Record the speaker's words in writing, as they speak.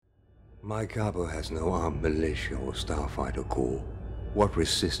My Cabo has no armed militia or starfighter corps. What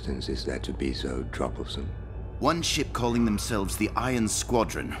resistance is there to be so troublesome? One ship calling themselves the Iron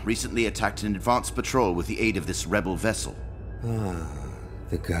Squadron recently attacked an advanced patrol with the aid of this rebel vessel. Ah,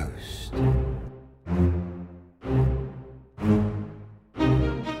 the Ghost.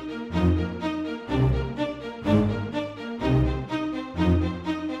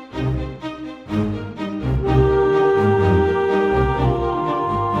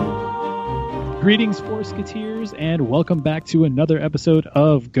 Greetings, Forsketeers, and welcome back to another episode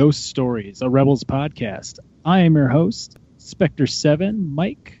of Ghost Stories, a Rebels podcast. I am your host, Spectre7,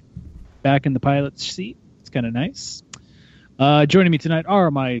 Mike, back in the pilot's seat. It's kind of nice. Joining me tonight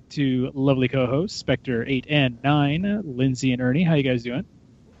are my two lovely co-hosts, Spectre8 and 9, Lindsay and Ernie. How you guys doing?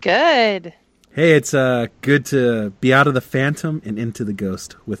 Good. Hey, it's good to be out of the Phantom and into the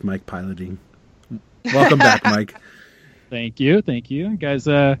Ghost with Mike piloting. Welcome back, Mike. Thank you. You guys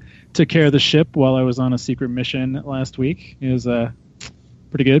took care of the ship while I was on a secret mission last week. It was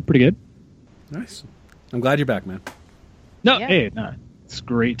pretty good. Nice. I'm glad you're back, man. No, it's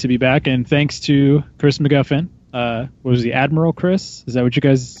great to be back, and thanks to Chris McGuffin. What was he, Admiral Chris? Is that what you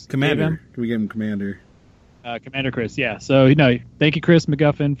guys Commander. gave him? Can we give him Commander? Commander Chris, yeah. So, thank you, Chris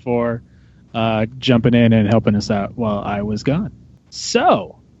McGuffin, for jumping in and helping us out while I was gone.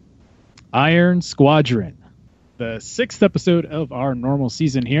 So, Iron Squadron. The 6th episode of our normal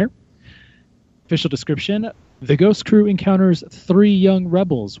season here. Official description: the Ghost crew encounters 3 young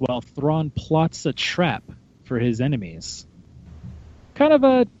rebels while Thrawn plots a trap for his enemies. Kind of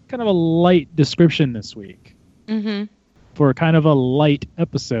a light description this week. Mm-hmm. For kind of a light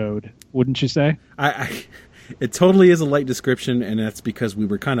episode, wouldn't you say? It totally is a light description, and that's because we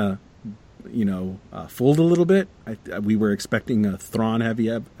were kind of, fooled a little bit. We were expecting a Thrawn-heavy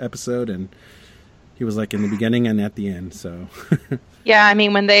episode, and he was like in the beginning and at the end, so. Yeah, I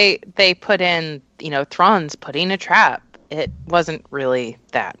mean, when they put in, Thrawn's putting a trap, it wasn't really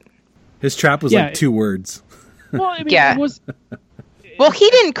that. His trap was like 2 words. Well, I mean, Yeah. it was. Well,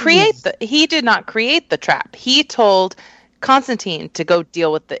 he did not create the trap. He told Constantine to go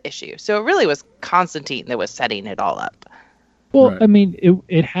deal with the issue. So it really was Constantine that was setting it all up. Well, Right. I mean,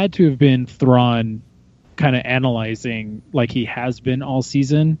 it had to have been Thrawn kind of analyzing like he has been all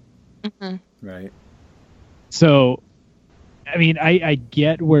season. Mm-hmm. Right. So, I mean, I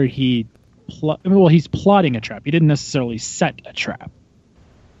get where he's plotting a trap. He didn't necessarily set a trap.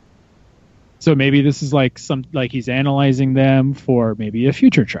 So maybe this is like he's analyzing them for maybe a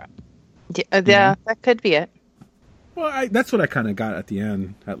future trap. Yeah, that could be it. Well, that's what I kind of got at the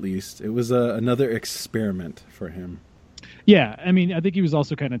end, at least. It was another experiment for him. Yeah, I mean, I think he was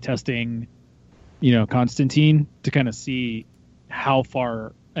also kind of testing, Constantine to kind of see how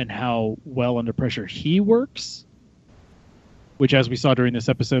far and how well under pressure he works, which, as we saw during this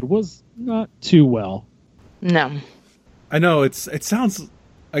episode, was not too well. No. I know, it sounds...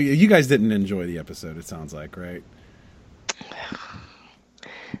 You guys didn't enjoy the episode, it sounds like, right?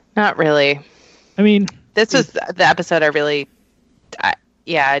 Not really. I mean... This was the episode it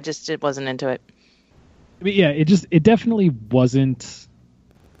wasn't into it. I mean, yeah, it definitely wasn't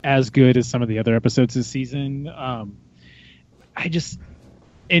as good as some of the other episodes this season.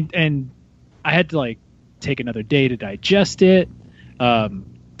 And I had to take another day to digest it,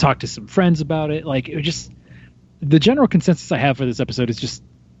 talk to some friends about it. It was just, the general consensus I have for this episode is just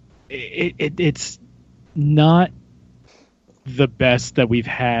it's not the best that we've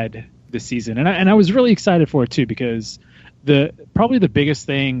had this season, and I was really excited for it too, because probably the biggest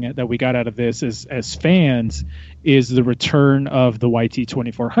thing that we got out of this as fans is the return of the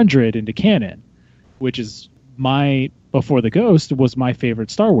YT-2400 into canon, which is before the Ghost was my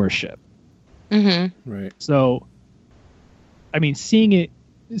favorite Star Wars ship. Mm-hmm. Right. So, I mean, seeing it,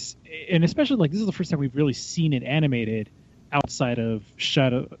 and especially this is the first time we've really seen it animated outside of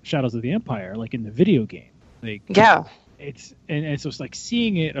Shadows of the Empire, like in the video game. Yeah. So it's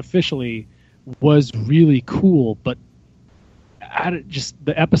seeing it officially was really cool, but just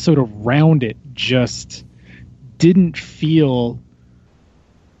the episode around it just didn't feel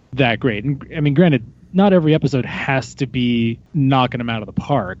that great. And I mean, granted, not every episode has to be knocking them out of the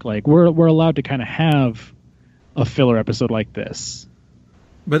park. We're allowed to kind of have a filler episode like this.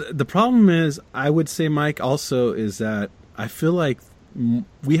 But the problem is, I would say, Mike, also is that I feel like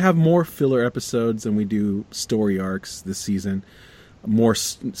we have more filler episodes than we do story arcs this season. More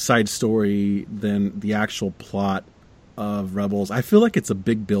side story than the actual plot of Rebels. I feel like it's a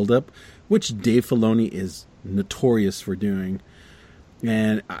big buildup, which Dave Filoni is notorious for doing.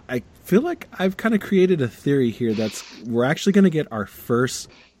 And I feel like I've kind of created a theory here we're actually going to get our first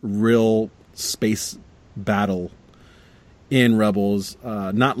real space battle in Rebels,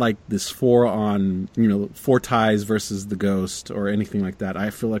 not like this 4 ties versus the Ghost or anything like that. I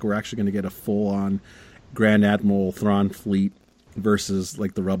feel like we're actually going to get a full-on Grand Admiral Thrawn fleet versus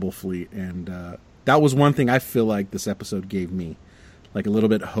like the Rebel fleet, and that was one thing I feel like this episode gave me, like a little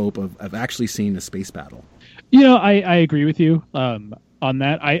bit of hope of actually seeing a space battle. You know, I agree with you on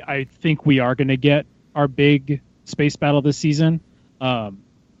that. I think we are going to get our big space battle this season.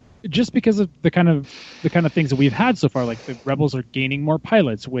 Just because of the kind of things that we've had so far, like the Rebels are gaining more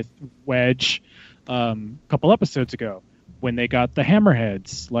pilots with Wedge a couple episodes ago when they got the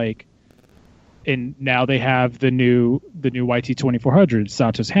Hammerheads, like, and now they have the new YT 2400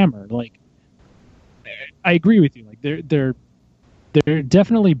 Santos Hammer. Like, I agree with you. Like they're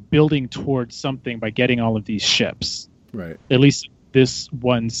definitely building towards something by getting all of these ships. Right. At least this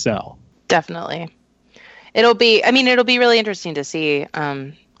one cell. Definitely. It'll be really interesting to see.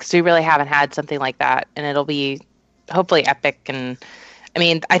 Because we really haven't had something like that, and it'll be hopefully epic. And I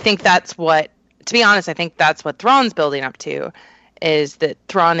mean, I think that's what, to be honest, I think that's what Thrawn's building up to, is that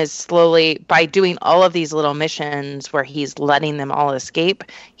Thrawn is slowly, by doing all of these little missions where he's letting them all escape,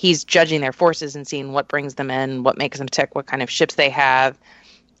 he's judging their forces and seeing what brings them in, what makes them tick, what kind of ships they have,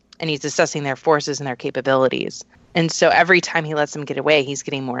 and he's assessing their forces and their capabilities. And so every time he lets them get away, he's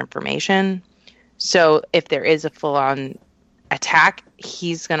getting more information. So if there is a full-on attack,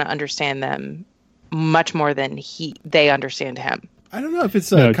 he's going to understand them much more than they understand him. I don't know if it's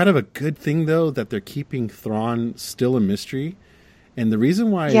kind of a good thing, though, that they're keeping Thrawn still a mystery. And the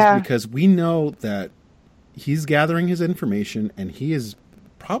reason why is because we know that he's gathering his information, and he is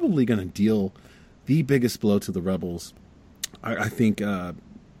probably going to deal the biggest blow to the rebels. I think we're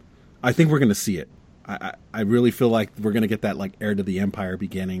going to see it. I really feel like we're going to get that like Heir to the Empire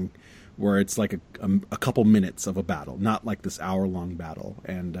beginning, where it's like a couple minutes of a battle, not like this hour-long battle.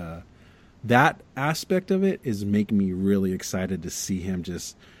 And that aspect of it is making me really excited to see him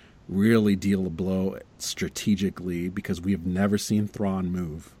just really deal a blow strategically, because we have never seen Thrawn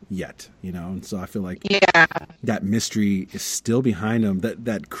move yet, you know? And so I feel like that mystery is still behind him.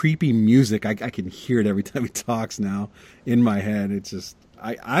 That creepy music, I can hear it every time he talks now in my head. It's just,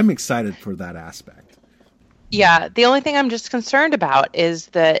 I'm excited for that aspect. Yeah, the only thing I'm just concerned about is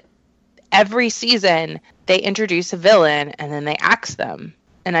that every season they introduce a villain and then they axe them.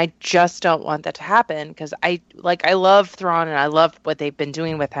 And I just don't want that to happen, because I love Thrawn and I love what they've been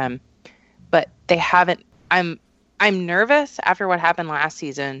doing with him, but they haven't. I'm nervous after what happened last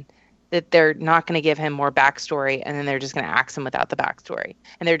season that they're not going to give him more backstory, and then they're just going to axe him without the backstory,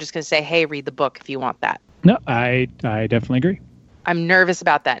 and they're just going to say, "Hey, read the book if you want that." No, I definitely agree. I'm nervous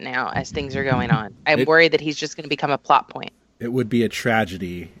about that now as things are going on. I'm worried that he's just going to become a plot point. It would be a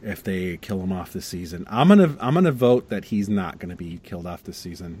tragedy if they kill him off this season. I'm gonna vote that he's not gonna be killed off this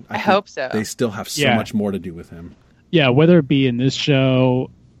season. I hope so. They still have so much more to do with him. Yeah, whether it be in this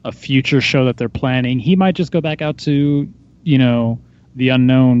show, a future show that they're planning, he might just go back out to, the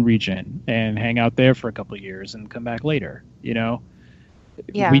unknown region and hang out there for a couple of years and come back later. Yeah.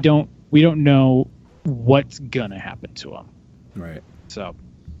 We don't know what's gonna happen to him. Right. So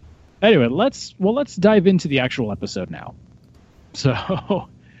anyway, let's dive into the actual episode now. So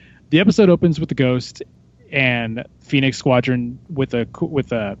the episode opens with the Ghost and Phoenix Squadron with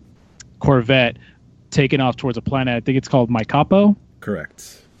a Corvette taking off towards a planet. I think it's called Maikapo.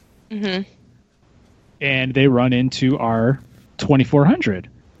 Correct. Mm-hmm. And they run into our 2400.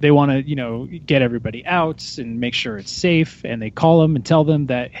 They want to, get everybody out and make sure it's safe. And they call them and tell them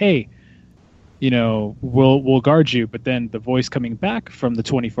that, hey, we'll guard you. But then the voice coming back from the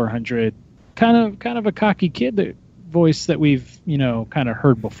 2400, kind of a cocky kid voice that we've kind of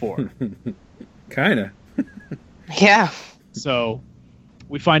heard before. Kind of. Yeah. So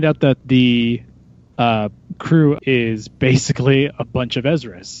we find out that the crew is basically a bunch of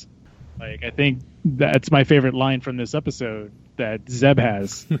Ezras. Like, I think that's my favorite line from this episode that Zeb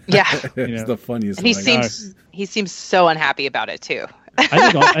has. Yeah. It's the funniest. And he seems so unhappy about it too.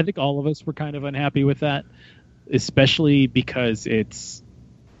 I think all of us were kind of unhappy with that, especially because it's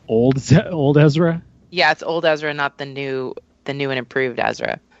old Ezra. Yeah, it's old Ezra, not the new and improved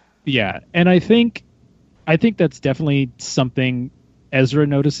Ezra. Yeah, and I think that's definitely something Ezra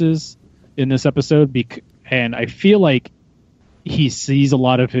notices in this episode, and I feel like he sees a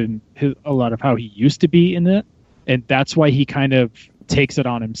lot of how he used to be in it, and that's why he kind of takes it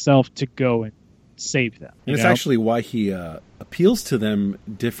on himself to go and save them. And it's actually why he appeals to them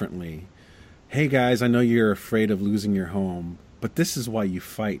differently. Hey guys, I know you're afraid of losing your home, but this is why you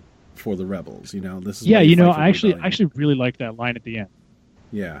fight for the rebels. This is I actually really like that line at the end.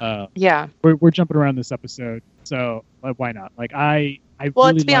 Yeah. We're jumping around this episode, so why not? Like I well,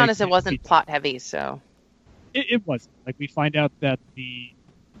 really to be honest, it wasn't plot heavy, so It wasn't. Like, we find out that the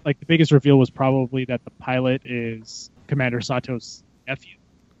biggest reveal was probably that the pilot is Commander Sato's nephew.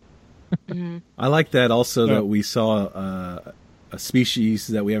 Mm-hmm. I like that also Yeah. that we saw a species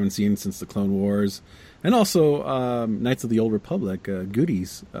that we haven't seen since the Clone Wars, and also Knights of the Old Republic,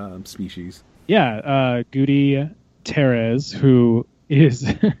 Goody's species. Yeah, Goody Terez, who is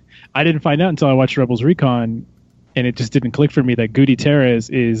I didn't find out until I watched Rebels Recon, and it just didn't click for me that Goody Terez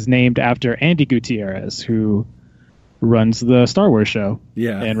is named after Andy Gutierrez, who runs the Star Wars show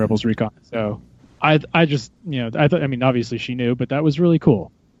Yeah. and Rebels Recon. So I just, I thought, I mean, obviously she knew, but that was really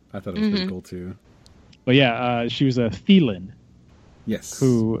cool. I thought it was pretty cool too. But yeah, she was a Thelan, Yes.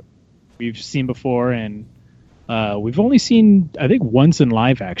 who we've seen before, and we've only seen, I think, once in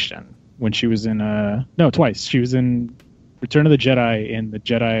live action when she was in twice. She was in Return of the Jedi in the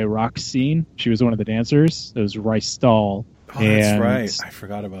Jedi rock scene. She was one of the dancers. It was Rice Stahl. Oh, that's right. I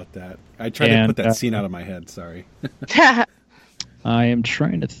forgot about that. I tried to put that scene out of my head. Sorry. I am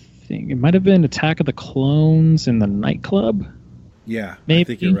trying to think. It might have been Attack of the Clones in the nightclub. Yeah, Maybe. I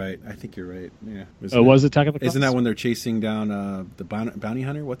think you're right. Yeah. Was Attack of the Clones? Isn't that when they're chasing down the bounty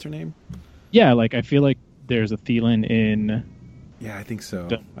hunter? What's her name? Yeah, like I feel like there's a Thelan in Yeah, I think so.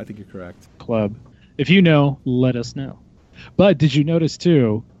 I think you're correct. club. If you know, let us know. But did you notice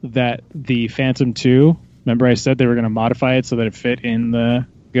too that the Phantom 2, remember I said they were going to modify it so that it fit in the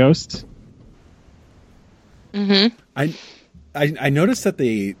Ghost? Mm-hmm. I noticed that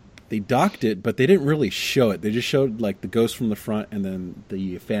they docked it, but they didn't really show it. They just showed like the Ghost from the front and then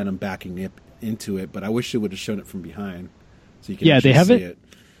the Phantom backing it into it. But I wish they would have shown it from behind, so you can Yeah, they actually see haven't- it.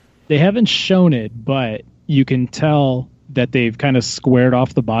 They haven't shown it, but you can tell that they've kind of squared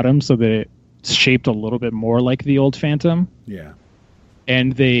off the bottom so that it's shaped a little bit more like the old Phantom. Yeah,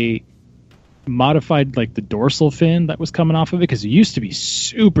 And they modified like the dorsal fin that was coming off of it, because it used to be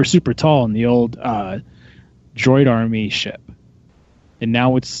super, super tall in the old Droid Army ship. And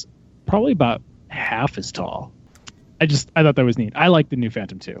now it's probably about half as tall. I thought that was neat. I like the new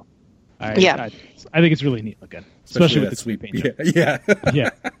Phantom too. I think it's really neat looking, especially with the that sweet paint job. Yeah. Yeah.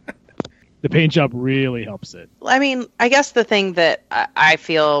 The paint job really helps it. I mean, I guess the thing that I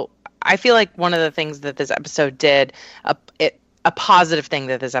feel like one of the things that this episode did, a positive thing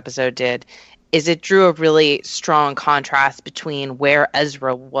that this episode did, is it drew a really strong contrast between where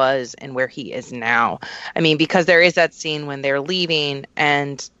Ezra was and where he is now. I mean, because there is that scene when they're leaving,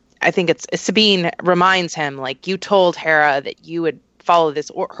 and I think it's Sabine reminds him, like, you told Hera that you would follow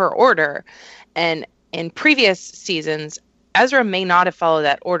her order, and in previous seasons, Ezra may not have followed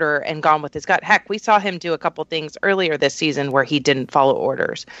that order and gone with his gut. Heck, we saw him do a couple things earlier this season where he didn't follow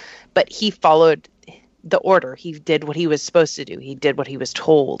orders, but he followed the order. He did what he was supposed to do. He did what he was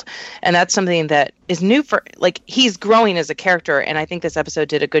told. And that's something that is new for, like, he's growing as a character. And I think this episode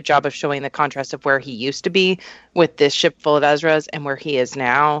did a good job of showing the contrast of where he used to be with this ship full of Ezras and where he is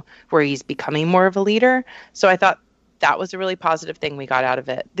now, where he's becoming more of a leader. So I thought that was a really positive thing we got out of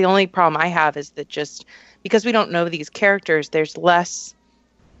it. The only problem I have is that just because we don't know these characters, there's less.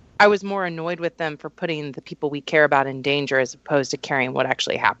 I was more annoyed with them for putting the people we care about in danger as opposed to caring what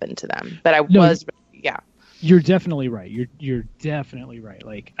actually happened to them. But yeah. You're definitely right. You're definitely right.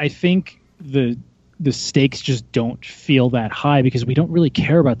 Like, I think the stakes just don't feel that high because we don't really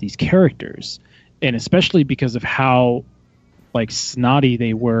care about these characters, and especially because of how like snotty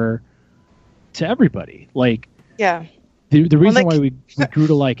they were to everybody. Like, Yeah. The reason why we grew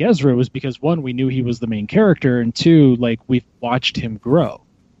to like Ezra was because, one, we knew he was the main character, and two, like, we've watched him grow.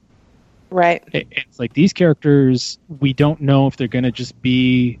 Right. It's like these characters, we don't know if they're going to just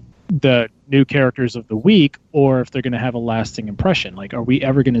be the new characters of the week or if they're going to have a lasting impression. Like, are we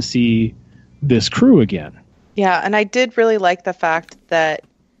ever going to see this crew again? Yeah, and I did really like the fact that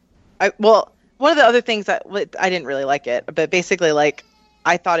one of the other things that I didn't really like it, but basically, like,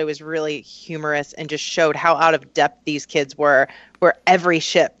 I thought it was really humorous and just showed how out of depth these kids were, where every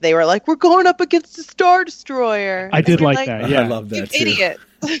ship, they were like, we're going up against the Star Destroyer. I did like that. Yeah. I love that You too. idiot.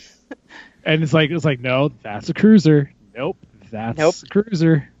 And it's like, no, that's a cruiser. Nope, that's a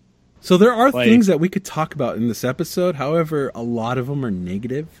cruiser. So there are Like- things that we could talk about in this episode. However, a lot of them are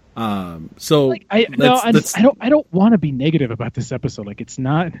negative. So Like, I don't want to be negative about this episode. Like, it's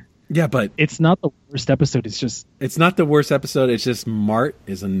not the worst episode. It's just, it's not the worst episode. It's just Mart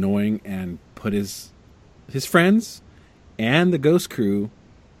is annoying and put his friends and the Ghost crew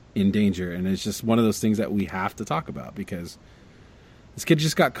in danger, and it's just one of those things that we have to talk about because this kid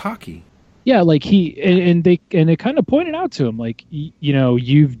just got cocky. yeah, like and it kind of pointed out to him, like,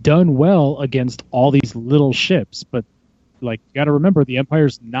 you've done well against all these little ships, but like, you got to remember the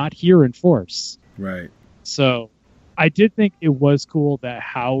Empire's not here in force. Right. So I did think it was cool that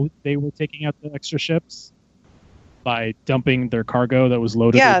how they were taking out the extra ships. by dumping their cargo that was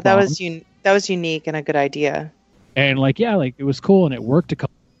loaded. Yeah, with that bombs. that was unique and a good idea. And like, yeah, like it was cool and it worked a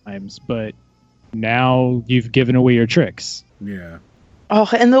couple times, but now you've given away your tricks. Yeah. Oh,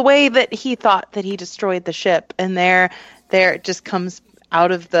 and the way that he thought that he destroyed the ship, and there it just comes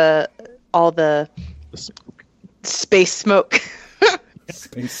out of all the space smoke.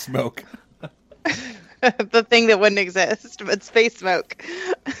 Space smoke. The thing that wouldn't exist, but space smoke.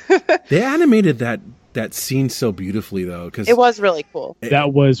 They animated that scene so beautifully, though, because It was really cool.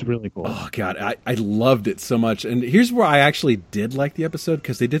 That was really cool. oh god, I loved it so much. And here's where I actually did like the episode,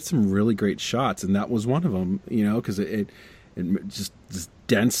 because they did some really great shots, and that was one of them. You know, because it just this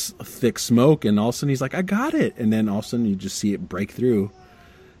dense, thick smoke, and all of a sudden he's like, "I got it," and then all of a sudden you just see it break through.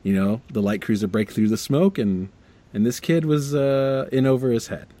 You know, the light cruiser break through the smoke, and this kid was in over his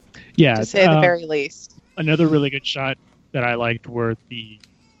head. Yeah, To say the very least. another really good shot that I liked were the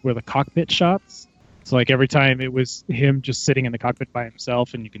cockpit shots. So like every time it was him just sitting in the cockpit by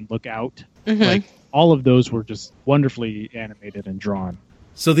himself, and you can look out. Mhm. Like all of those were just wonderfully animated and drawn.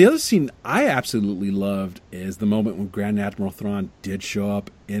 So the other scene I absolutely loved is the moment when Grand Admiral Thrawn did show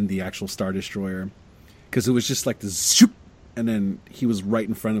up in the actual Star Destroyer, because it was just like this zoop, and then he was right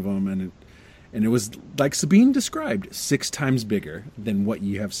in front of him, and it was like Sabine described, 6 times bigger than what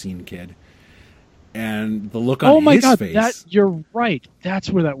you have seen, kid. And the look on his face. That you're right. That's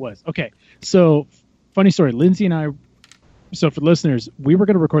where that was. Okay, so funny story. Lindsay and I. So for listeners, we were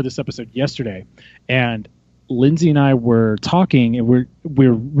going to record this episode yesterday, and Lindsay and I were talking, and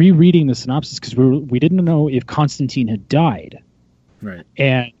we're rereading the synopsis because we didn't know if Constantine had died, Right.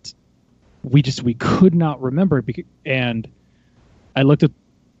 and we could not remember. And I looked at,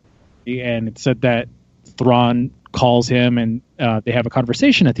 and it said that Thrawn calls him, and they have a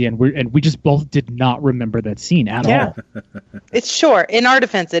conversation at the end. And we just both did not remember that scene at all. It's short. In our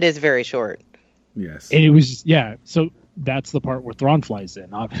defense, it is very short. Yes. And it was just, yeah. So that's the part where Thrawn flies in.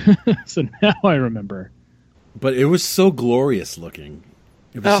 So now I remember. But it was so glorious looking.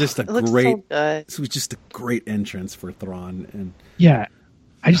 It was just a it looks great. so good. It was just a great entrance for Thrawn, and Yeah,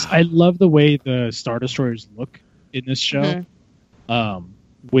 I love the way the Star Destroyers look in this show,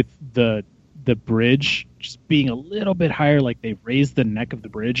 with the bridge just being a little bit higher, like they raised the neck of the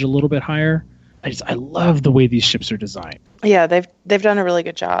bridge a little bit higher. I love the way these ships are designed. Yeah, they've done a really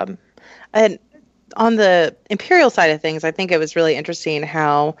good job. And on the Imperial side of things, I think it was really interesting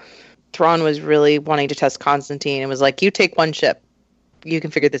how Thrawn was really wanting to test Constantine and was like, "You take one ship, you can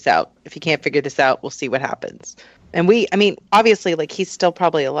figure this out. If you can't figure this out, we'll see what happens." And obviously, like, he's still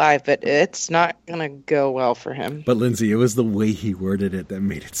probably alive, but it's not gonna go well for him. but Lindsay, it was the way he worded it that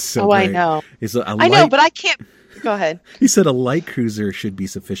made it so. Oh, great. I know. It's a I know, but I can't. Go ahead. He said a light cruiser should be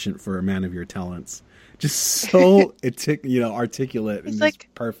sufficient for a man of your talents. Just so articulate and It's just like,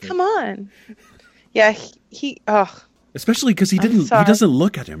 perfect. come on. Yeah, he Especially because he sorry. doesn't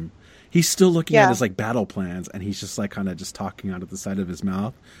look at him. He's still looking at Yeah. his like battle plans, and he's just like kind of just talking out of the side of his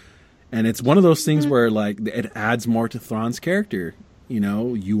mouth. And it's one of those things where like it adds more to Thrawn's character. You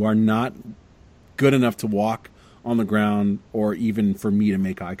know, you are not good enough to walk on the ground, or even for me to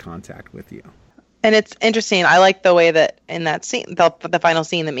make eye contact with you. And it's interesting. I like the way that in that scene, the final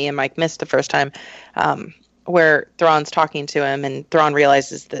scene that me and Mike missed the first time, where Thrawn's talking to him, and Thrawn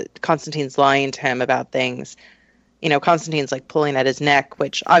realizes that Constantine's lying to him about things. You know, Constantine's like pulling at his neck,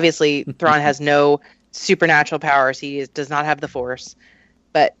 which obviously Thrawn has no supernatural powers. He does not have the Force,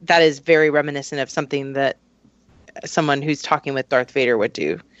 but that is very reminiscent of something that someone who's talking with Darth Vader would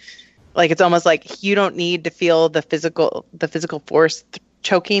do. Like, it's almost like you don't need to feel the physical force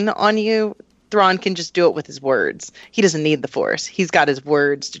choking on you. Thrawn can just do it with his words. He doesn't need the Force. He's got his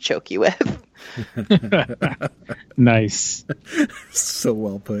words to choke you with. Nice. So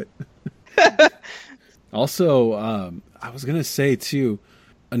well put. Also, I was gonna say too,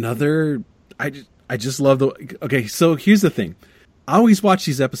 I just love the. Okay, so here's the thing. I always watch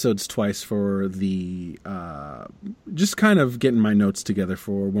these episodes twice for the just kind of getting my notes together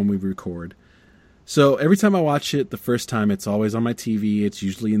for when we record. So every time I watch it, the first time it's always on my TV. It's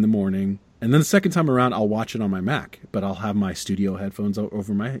usually in the morning, and then the second time around, I'll watch it on my Mac. But I'll have my studio headphones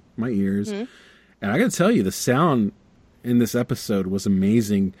over my ears, and I got to tell you, the sound in this episode was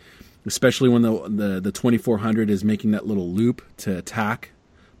amazing, especially when the 2400 is making that little loop to attack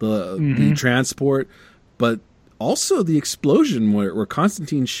the transport, but also the explosion where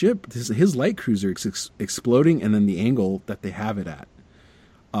Constantine's ship, his light cruiser, exploding, and then the angle that they have it at.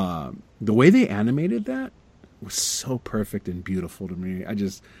 The way they animated that was so perfect and beautiful to me.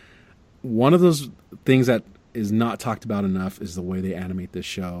 One of those things that is not talked about enough is the way they animate this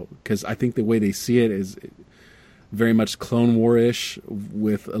show, because I think the way they see it is very much Clone War-ish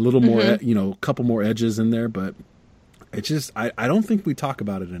with a little more, a couple more edges in there, but It's just I don't think we talk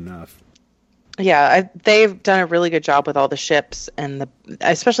about it enough. Yeah, they've done a really good job with all the ships and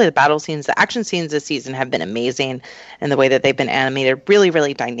especially the battle scenes. The action scenes this season have been amazing, and the way that they've been animated, really,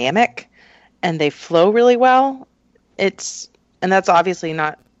 really dynamic, and they flow really well. And that's obviously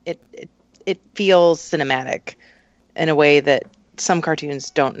not it feels cinematic in a way that some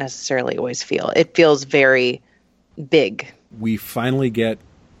cartoons don't necessarily always feel. It feels very big. We finally get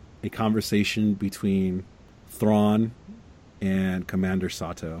a conversation between Thrawn and Commander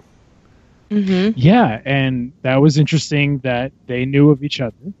Sato. Mm-hmm. Yeah, and that was interesting that they knew of each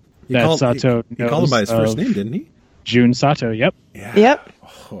other. He called him by his first name, didn't he? Jun Sato, yep. Yeah. Yep.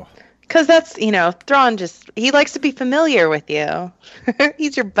 Oh. Because that's, Thrawn he likes to be familiar with you.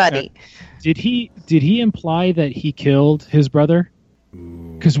 He's your buddy. Did he imply that he killed his brother?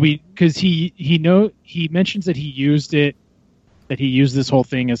 Because he mentions that he used this whole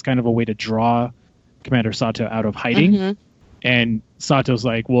thing as kind of a way to draw Commander Sato out of hiding. Mm-hmm. And Sato's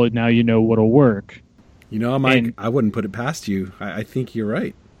like, well, now you know what'll work. Mike, I wouldn't put it past you. I think you're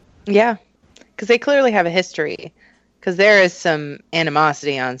right. Yeah, because they clearly have a history. Because there is some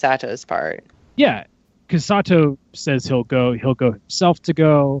animosity on Sato's part. Yeah, because Sato says he'll go himself to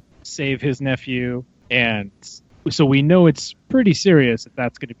go save his nephew, and so we know it's pretty serious if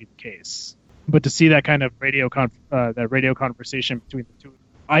that's going to be the case. But to see that kind of radio conversation between the two,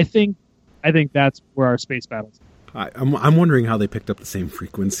 I think that's where our space battles. I'm wondering how they picked up the same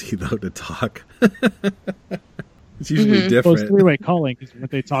frequency though to talk. It's usually different. Well, it's three-way calling because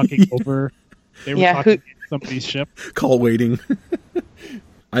weren't they talking over? They were talking in somebody's ship. Call waiting.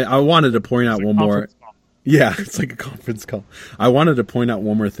 I wanted to point out one more. Yeah, it's like a conference call. I wanted to point out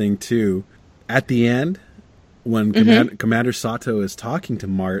one more thing too. At the end, when Commander Sato is talking to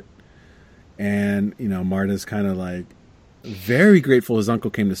Mart, and Mart is kind of like very grateful his uncle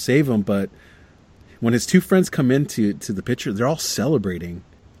came to save him, but when his two friends come into the picture, they're all celebrating.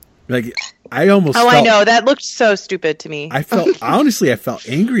 Like I almost I know that looked so stupid to me. I felt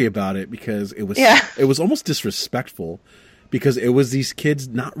angry about it because it was almost disrespectful because it was these kids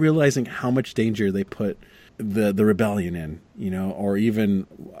not realizing how much danger they put the rebellion in, or even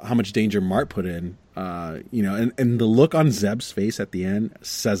how much danger Mart put in, and the look on Zeb's face at the end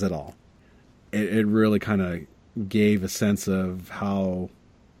says it all. It really kind of gave a sense of how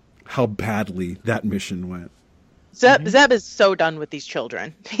badly that mission went. Zeb is so done with these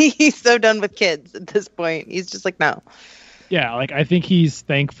children. He's so done with kids at this point. He's just like, no. Yeah, like I think he's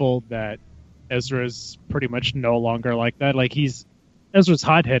thankful that Ezra's pretty much no longer like that. Like Ezra's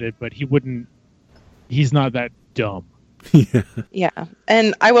hot-headed, but he's not that dumb. Yeah.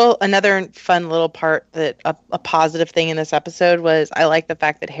 And another fun little part that a positive thing in this episode was I like the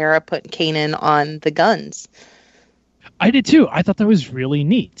fact that Hera put Kanan on the guns. I did too. I thought that was really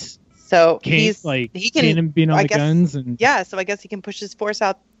neat. So Kanan being on the guns, and so I guess he can push his force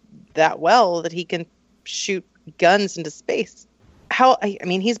out that well that he can shoot guns into space.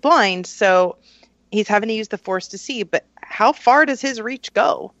 He's blind, so he's having to use the force to see. But how far does his reach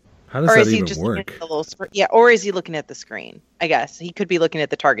go? How does that even work? Looking at the little or is he looking at the screen? I guess he could be looking at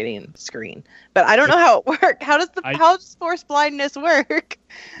the targeting screen, but I don't know how it works. How does force blindness work?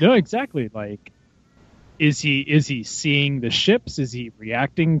 No, exactly. Like. Is he seeing the ships? Is he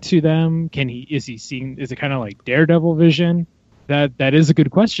reacting to them? Is it kind of like Daredevil vision? That is a good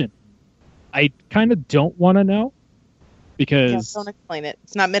question. I kind of don't want to know because don't explain it.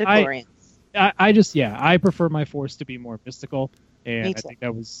 It's not midichlorians. I prefer my force to be more mystical, and I think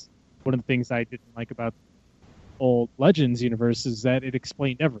that was one of the things I didn't like about old Legends universe is that it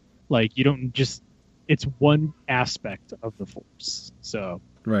explained everything. Like you don't it's one aspect of the force. So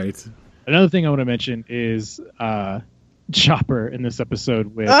right. Another thing I want to mention is Chopper in this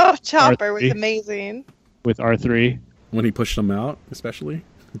episode with Chopper was amazing. With R3. When he pushed them out, especially?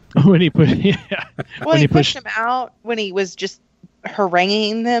 When he pushed him out, when he was just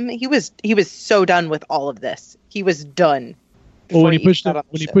haranguing them, he was so done with all of this. He was done. Well, when he pushed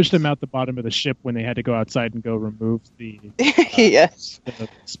him out the bottom of the ship when they had to go outside and go remove the the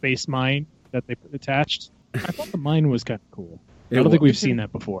space mine that they attached. I thought the mine was kind of cool. I don't think we've seen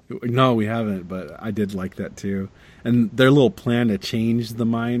that before. No, we haven't, but I did like that too. And their little plan to change the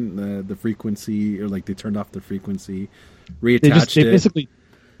mine, the frequency, or like they turned off the frequency, reattached it.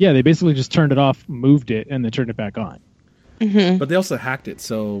 They basically just turned it off, moved it, and then turned it back on. Mm-hmm. But they also hacked it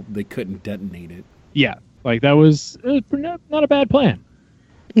so they couldn't detonate it. Yeah, like that was not a bad plan.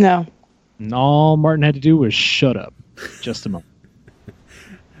 No. And all Martin had to do was shut up. Just a moment.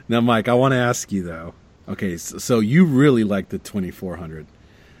 Now, Mike, I want to ask you though. Okay, so you really like the 2400.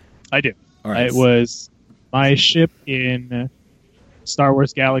 I do. All right. It was my ship in Star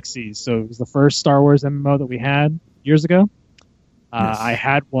Wars Galaxies. So it was the first Star Wars MMO that we had. years ago. Yes. I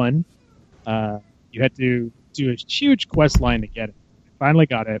had one. You had to do a huge quest line to get it. I finally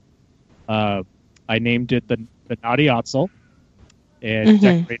got it. I named it the Naughty Otzel and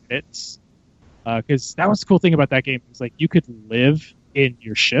decorated it. Because that was the cool thing about that game. It was like you could live in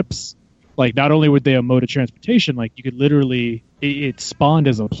your ships. Like not only would they a mode of transportation, like you could literally it spawned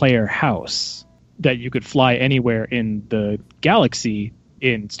as a player house that you could fly anywhere in the galaxy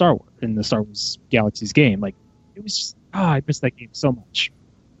in Star Wars, in the Star Wars Galaxies game. Like it was just I missed that game so much.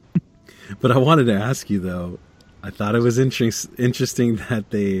 But I wanted to ask you though. I thought it was interesting that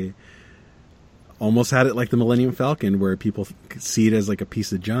they almost had it like the Millennium Falcon, where people see it as like a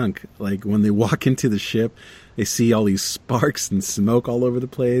piece of junk. Like when they walk into the ship, they see all these sparks and smoke all over the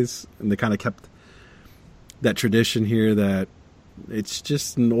place, and they kind of kept that tradition here that it's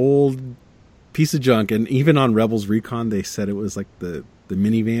just an old piece of junk. And even on Rebels Recon, they said it was like the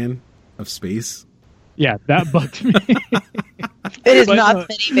minivan of space. Yeah, that bugged me. It is not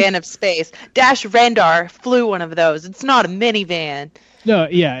the minivan of space. Dash Rendar flew one of those. It's not a minivan. No,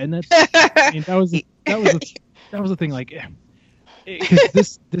 yeah, and that's I mean, that was the thing. Like,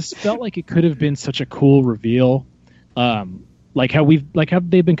 because this felt like it could have been such a cool reveal. Like how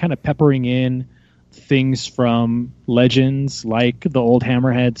they've been kind of peppering in things from Legends, like the old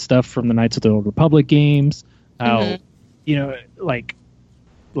Hammerhead stuff from the Knights of the Old Republic games. How like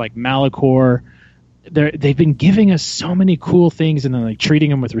Malachor. They've been giving us so many cool things and then like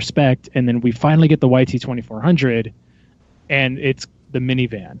treating them with respect, and then we finally get the YT-2400, and it's the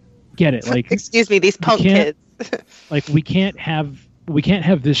minivan. Get it? Like, excuse me, these punk kids. Like we can't have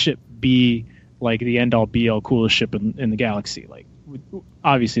this ship be like the end all be all coolest ship in the galaxy. Like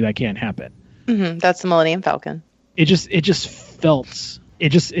obviously that can't happen. That's the Millennium Falcon. It just felt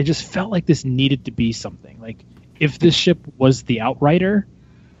like this needed to be something. Like if this ship was the Outrider,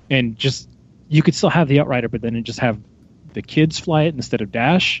 and just you could still have the Outrider, but then just have the kids fly it instead of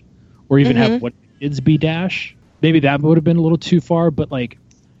Dash, or even have what kids be Dash. Maybe that would have been a little too far, but like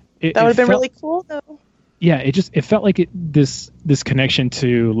that would have been really cool though. Yeah, it felt like this connection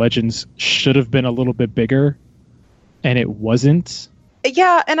to Legends should have been a little bit bigger, and it wasn't.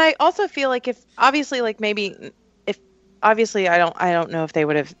 Yeah, and I also feel like if obviously I don't know if they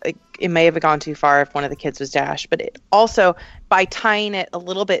would have. Like, it may have gone too far if one of the kids was Dash, but it also by tying it a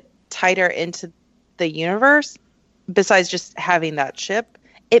little bit tighter into the universe, besides just having that ship,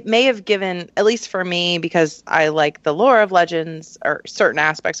 it may have given, at least for me, because I like the lore of Legends or certain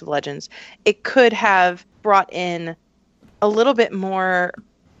aspects of Legends, it could have brought in a little bit more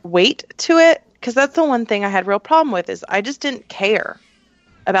weight to it, because that's the one thing I had a real problem with is I just didn't care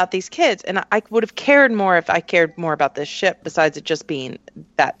about these kids, and I would have cared more if I cared more about this ship besides it just being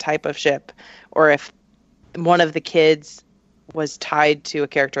that type of ship, or if one of the kids was tied to a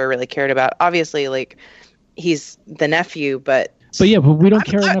character I really cared about. Obviously, like, he's the nephew, but we don't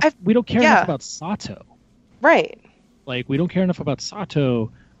care enough. We don't care enough about Sato, right? Like, we don't care enough about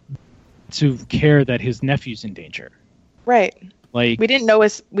Sato to care that his nephew's in danger, right? Like, we didn't know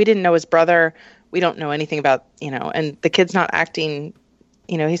his brother. We don't know anything about, and the kid's not acting.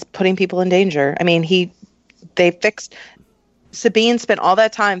 He's putting people in danger. I mean, Sabine spent all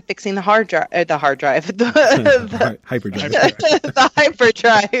that time fixing the hyperdrive, hyperdrive. The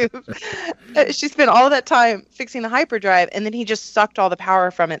hyperdrive. She spent all that time fixing the hyperdrive, and then he just sucked all the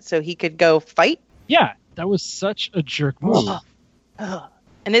power from it so he could go fight. Yeah, that was such a jerk move.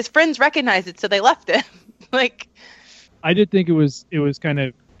 And his friends recognized it, so they left him. Like, I did think it was kind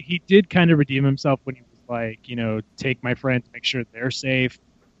of, he did kind of redeem himself when he was like, take my friends, make sure they're safe.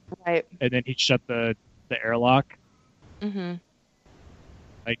 Right. And then he shut the airlock. Mm-hmm.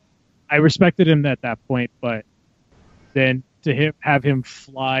 Like, I respected him at that point, but then to have him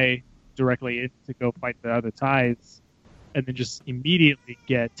fly directly in to go fight the other ties, and then just immediately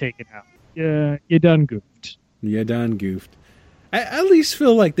get taken out. Yeah, you done goofed. I at least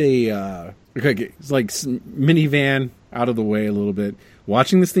feel like they it's like minivan out of the way a little bit.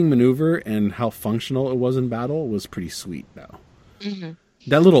 Watching this thing maneuver and how functional it was in battle was pretty sweet, though. Mm-hmm.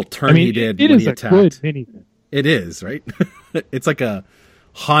 That little turn he did when he attacked. Good minivan. It is, right? It's like a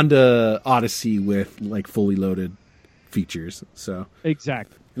Honda Odyssey with like fully loaded features. So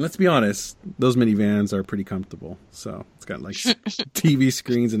exactly. And let's be honest, those minivans are pretty comfortable. So it's got like TV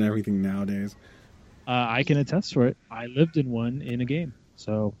screens and everything nowadays. I can attest for it. I lived in one in a game.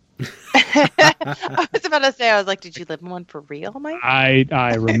 So I was about to say, I was like, did you live in one for real, Mike? I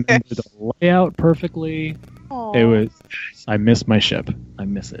remember the layout perfectly. Aww. It was. I miss my ship. I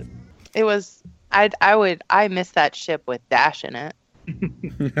miss it. It was. I miss that ship with Dash in it.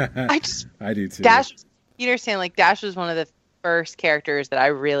 I do too. Dash. You understand? Like, Dash was one of the first characters that I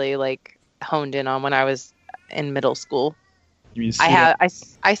really like honed in on when I was in middle school. You see I that? have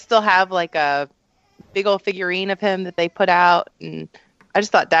I still have like a big old figurine of him that they put out, and I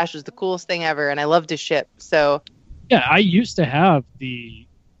just thought Dash was the coolest thing ever, and I loved his ship. So Yeah, I used to have the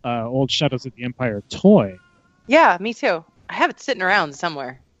old Shadows of the Empire toy. yeah, me too. I have it sitting around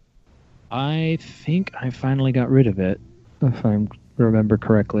somewhere. I think I finally got rid of it, if I remember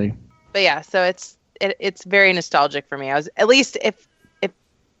correctly. But yeah, so it's very nostalgic for me. I was at least if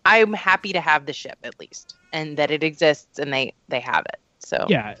I'm happy to have the ship at least, and that it exists and they have it. So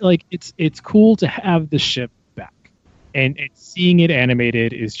Yeah, like it's cool to have the ship back, and seeing it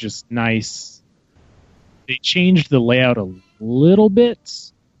animated is just nice. They changed the layout a little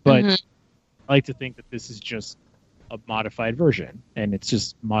bit, but Mhm. I like to think that this is just a modified version, and it's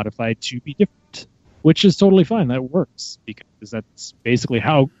just modified to be different, which is totally fine. That works because that's basically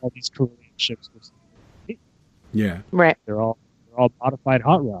how all these Korean ships were. Yeah. right. They're all modified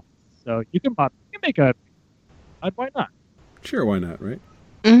hot rods, so you can make a. Why not? Sure, why not, right?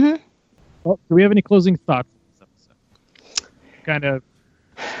 hmm Well, do we have any closing thoughts on this episode?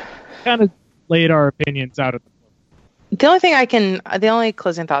 Kind of laid our opinions out at the The only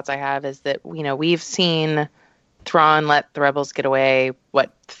closing thoughts I have is that, we've seen Thrawn let the rebels get away,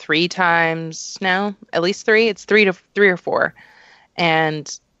 3 times now? At least 3? It's 3 or 4.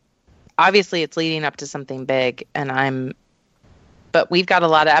 And obviously it's leading up to something big, but we've got a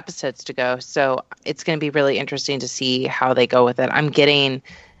lot of episodes to go, so it's going to be really interesting to see how they go with it. I'm getting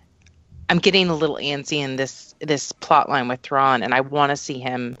a little antsy in this plot line with Thrawn, and I want to see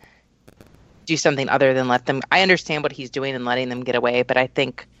him do something other than let them. I understand what he's doing and letting them get away, but I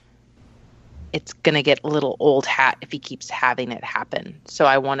think it's going to get a little old hat if he keeps having it happen. So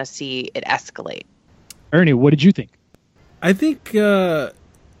I want to see it escalate. Ernie, what did you think? I think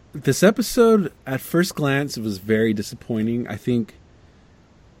this episode, at first glance, it was very disappointing. I think,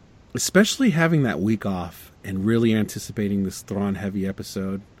 especially having that week off and really anticipating this Thrawn-heavy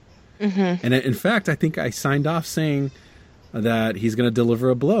episode. Mm-hmm. And in fact, I think I signed off saying that he's going to deliver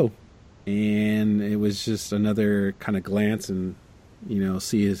a blow. And it was just another kind of glance and,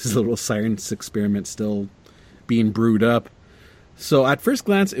 see his little science experiment still being brewed up. So at first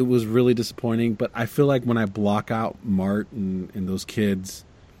glance, it was really disappointing. But I feel like when I block out Mart and those kids,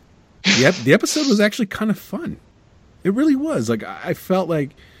 the episode was actually kind of fun. It really was. Like, I felt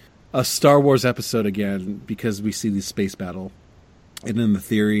like a Star Wars episode again because we see the space battle. And then the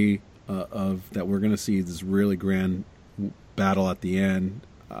theory of that we're going to see this really grand battle at the end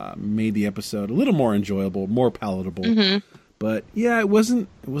made the episode a little more enjoyable, more palatable. Mm-hmm. But yeah, it wasn't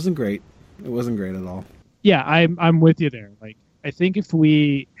great. It wasn't great at all. Yeah, I'm with you there. Like, I think if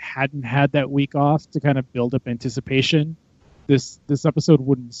we hadn't had that week off to kind of build up anticipation, this episode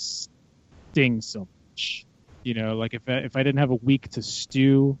wouldn't sting so much. Like if I didn't have a week to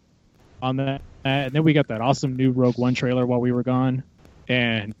stew on that, and then we got that awesome new Rogue One trailer while we were gone,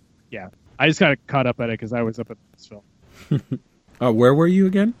 and yeah, I just got caught up at it because I was up at this film. Where were you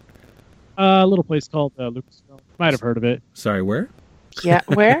again? A little place called Lucasfilm. Might have heard of it. Sorry, where? Yeah,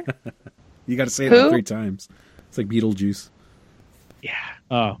 where? You got to say Who? that 3 times. It's like Beetlejuice. Yeah.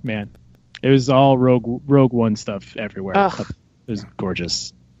 Oh man, it was all Rogue One stuff everywhere. Ugh. It was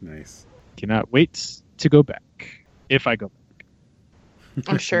gorgeous. Nice. Cannot wait to go back. If I go back.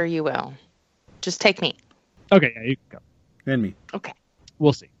 I'm sure you will. Just take me. Okay, yeah, you can go. And me. Okay.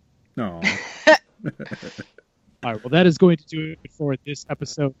 We'll see. No. All right, well, that is going to do it for this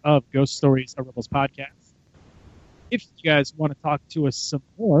episode of Ghost Stories, a Rebels podcast. If you guys want to talk to us some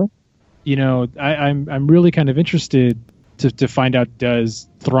more, I'm really kind of interested to find out, does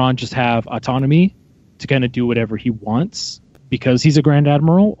Thrawn just have autonomy to kind of do whatever he wants because he's a Grand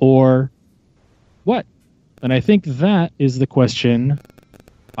Admiral, or what? And I think that is the question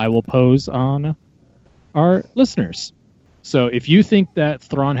I will pose on our listeners. So if you think that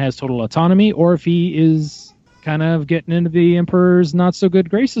Thrawn has total autonomy, or if he is kind of getting into the Emperor's not so good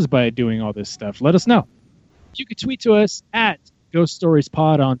graces by doing all this stuff, let us know. You can tweet to us at Ghost Stories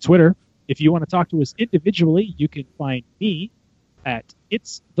Pod on Twitter. If you want to talk to us individually, you can find me at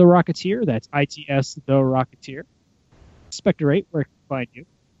It's the Rocketeer. That's ITS the Rocketeer. Spectre 8, where can I find you?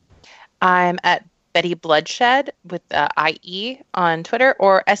 I'm at Betty Bloodshed with IE on Twitter,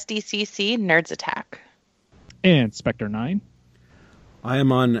 or SDCC Nerds Attack. And Spectre 9. I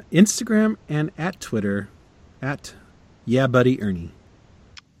am on Instagram and at Twitter at YeahBuddyErnie.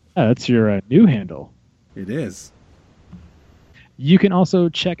 That's your new handle. It is. You can also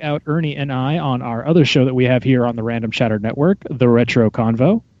check out Ernie and I on our other show that we have here on the Random Chatter Network, The Retro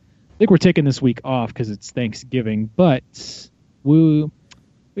Convo. I think we're taking this week off because it's Thanksgiving, but we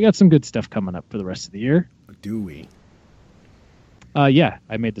got some good stuff coming up for the rest of the year. Do we? Yeah,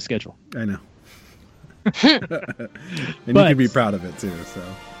 I made the schedule. I know. And you But- can be proud of it too. So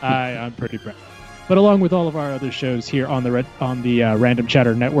I'm pretty proud. But along with all of our other shows here on the Random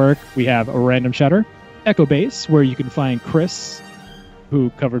Chatter Network, we have a Random Chatter, Echo Base, where you can find Chris, who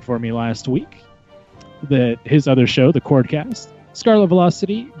covered for me last week, his other show, the Cordcast, Scarlet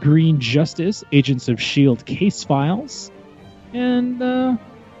Velocity, Green Justice, Agents of S.H.I.E.L.D. Case Files, and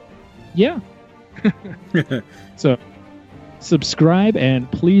yeah. So subscribe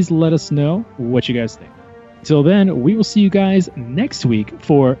and please let us know what you guys think. Till then, we will see you guys next week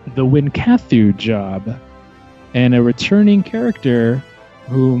for the Winkathu job and a returning character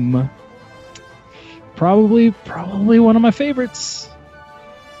whom probably one of my favorites.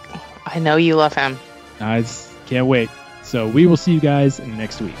 I know you love him. I can't wait. So we will see you guys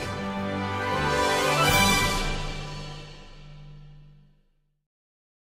next week.